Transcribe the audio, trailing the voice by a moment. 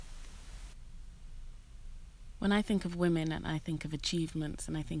When I think of women and I think of achievements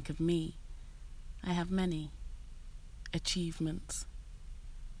and I think of me, I have many achievements,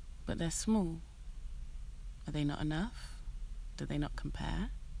 but they're small. Are they not enough? Do they not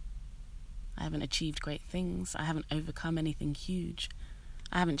compare? I haven't achieved great things. I haven't overcome anything huge.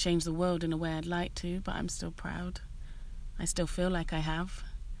 I haven't changed the world in a way I'd like to, but I'm still proud. I still feel like I have.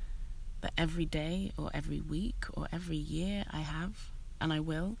 That every day or every week or every year I have, and I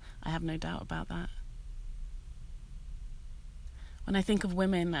will. I have no doubt about that. When I think of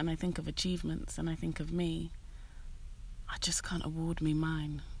women and I think of achievements and I think of me, I just can't award me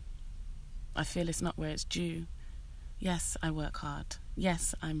mine. I feel it's not where it's due. Yes, I work hard.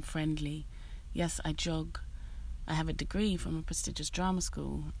 Yes, I'm friendly. Yes, I jog. I have a degree from a prestigious drama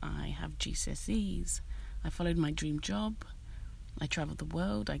school. I have GCSEs. I followed my dream job. I travelled the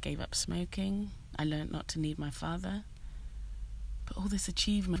world. I gave up smoking. I learnt not to need my father. But all this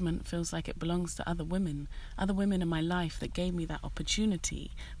achievement feels like it belongs to other women in my life that gave me that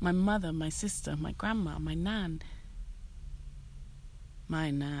opportunity. My mother, my sister, my grandma, my nan. My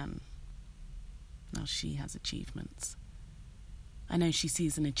nan. Now she has achievements. I know she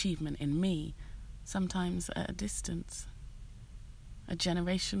sees an achievement in me, sometimes at a distance, a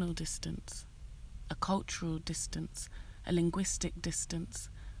generational distance, a cultural distance, a linguistic distance,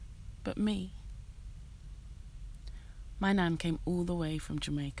 but me. My nan came all the way from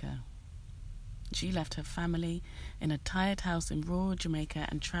Jamaica. She left her family in a tired house in rural Jamaica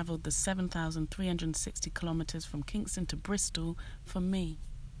and travelled the 7,360 kilometres from Kingston to Bristol for me,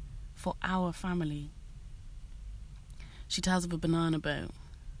 for our family. She tells of a banana boat,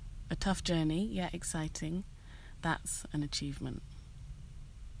 a tough journey, yet exciting. That's an achievement.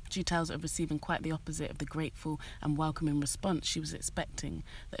 She tells of receiving quite the opposite of the grateful and welcoming response she was expecting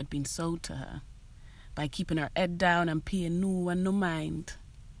that had been sold to her, by keeping her head down and paying no one no mind.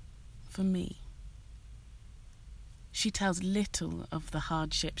 For me. She tells little of the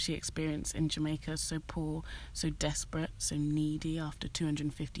hardship she experienced in Jamaica, so poor, so desperate, so needy after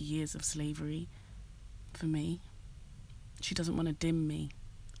 250 years of slavery. For me. She doesn't want to dim me.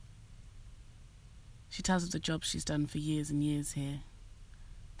 She tells of the jobs she's done for years and years here.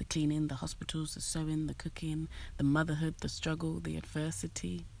 The cleaning, the hospitals, the sewing, the cooking, the motherhood, the struggle, the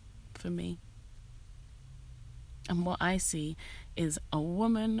adversity. For me. And what I see is a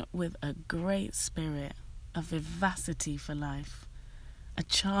woman with a great spirit, a vivacity for life, a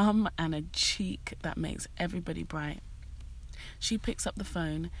charm and a cheek that makes everybody bright. She picks up the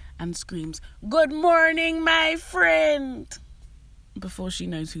phone and screams, "Good morning, my friend," before she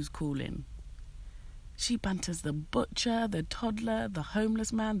knows who's calling. She banters the butcher, the toddler, the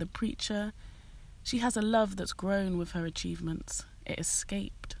homeless man, the preacher. She has a love that's grown with her achievements. It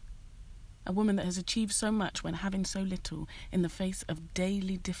escaped. A woman that has achieved so much when having so little in the face of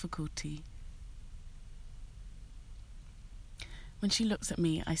daily difficulty. When she looks at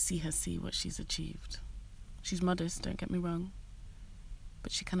me, I see her see what she's achieved. She's modest, don't get me wrong,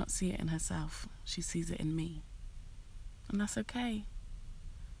 but she cannot see it in herself. She sees it in me. And that's okay.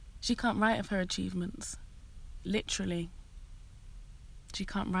 She can't write of her achievements, literally. She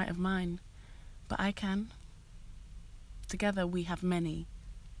can't write of mine, but I can. Together we have many,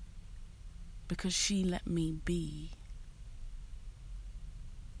 because she let me be.